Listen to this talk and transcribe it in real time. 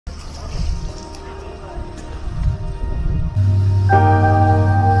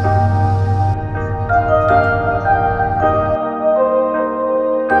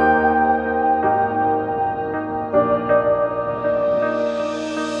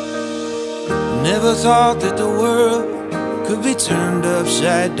Never thought that the world could be turned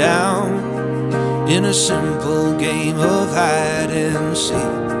upside down in a simple game of hide and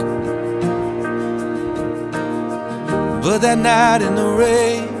seek. But that night in the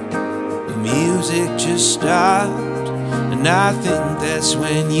rain, the music just stopped, and I think that's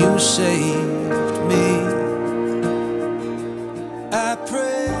when you saved me. I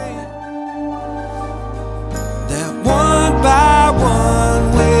pray that one by one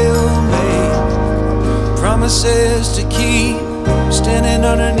we'll make promises to keep, standing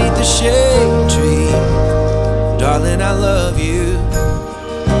underneath the shade tree. Darling, I love you.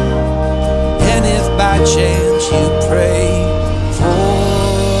 And if by chance you pray for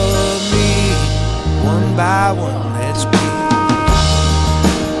me, one by one, let's be.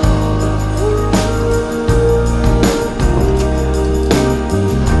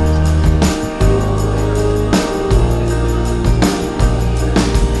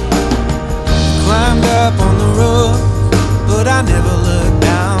 Climbed up on the roof, but I never looked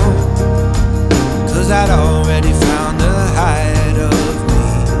down, 'cause I'd already found the height of me.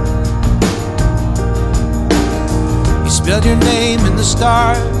 You spelled your name in the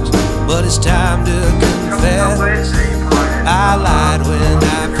stars, but it's time to confess, I lied when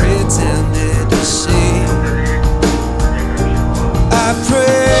I pretended to see. I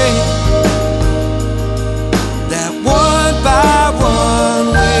pray that one by one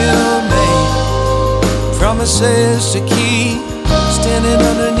we'll make promises to keep, standing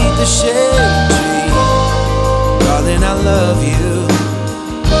underneath the shade tree. Darling, I love you.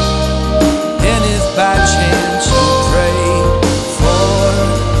 And if by chance you pray for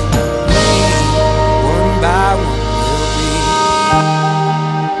me, one by one we'll be.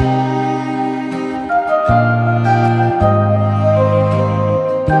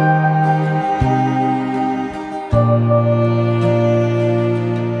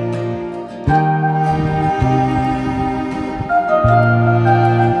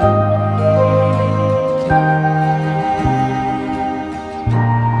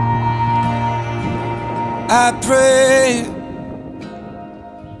 I pray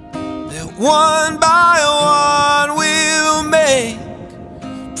that one by one we'll make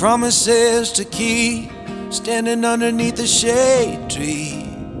promises to keep, standing underneath the shade tree.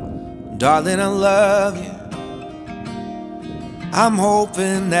 Darling, I love you. I'm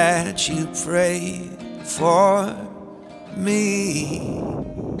hoping that you pray for me.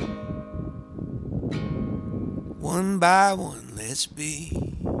 One by one, let's be.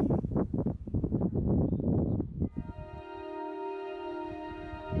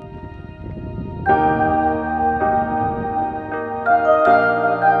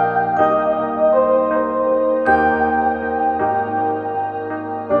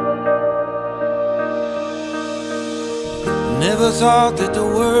 Never thought that the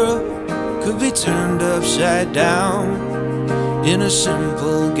world could be turned upside down in a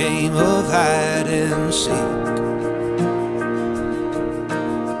simple game of hide and seek.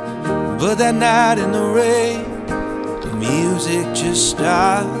 But that night in the rain, the music just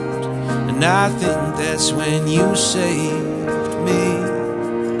stopped, and I think that's when you saved me.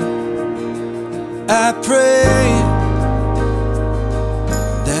 I pray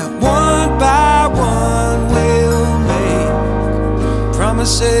that one by one we'll make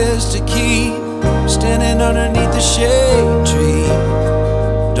promises to keep, standing underneath the shade tree.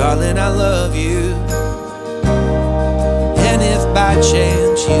 Darling, I love you. And if by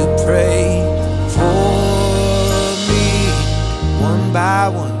chance you pray for me, one by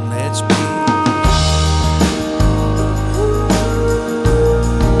one, let's be.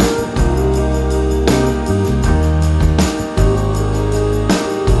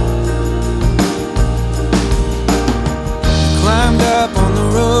 Climbed up on the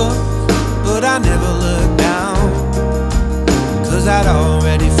roof, but I never looked down, 'cause I'd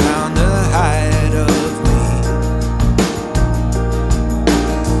already found the height of me.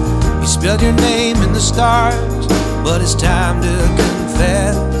 You spelled your name in the stars, but it's time to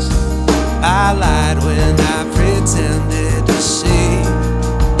confess, I lied when I pretended to see.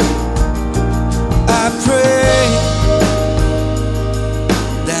 I pray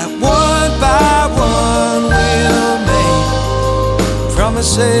that one by one we'll make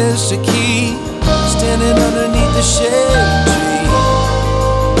promises to keep, standing underneath the shade tree.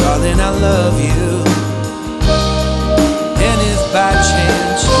 Darling, I love you. And if by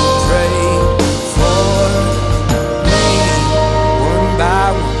chance you pray for me, one by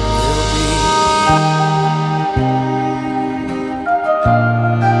one we'll be.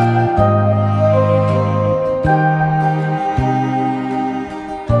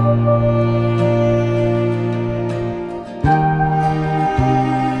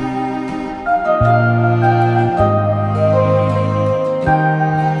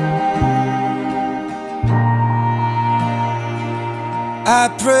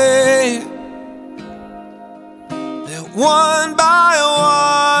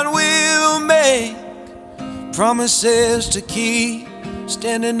 promises to keep,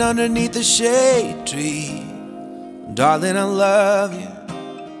 standing underneath the shade tree. Darling, I love you.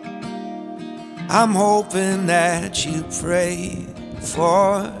 I'm hoping that you pray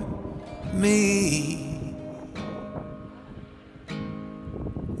for me.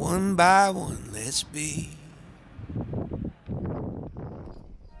 One by one, let's be.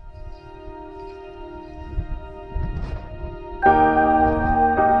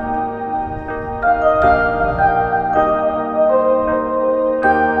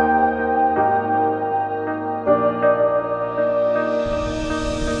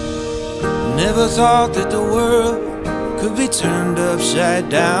 Never thought that the world could be turned upside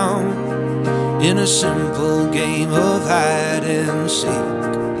down in a simple game of hide and seek.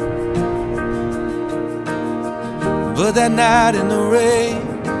 But that night in the rain,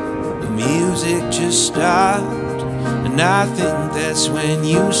 the music just stopped, and I think that's when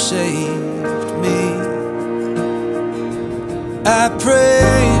you saved me. I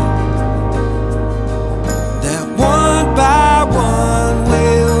pray that one by one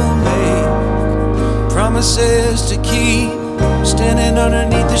we'll make promises to keep, standing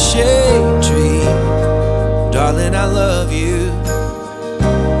underneath the shade tree. Darling, I love you.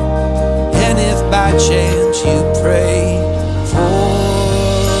 And if by chance you pray for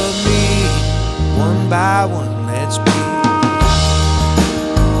me, one by one, let's be.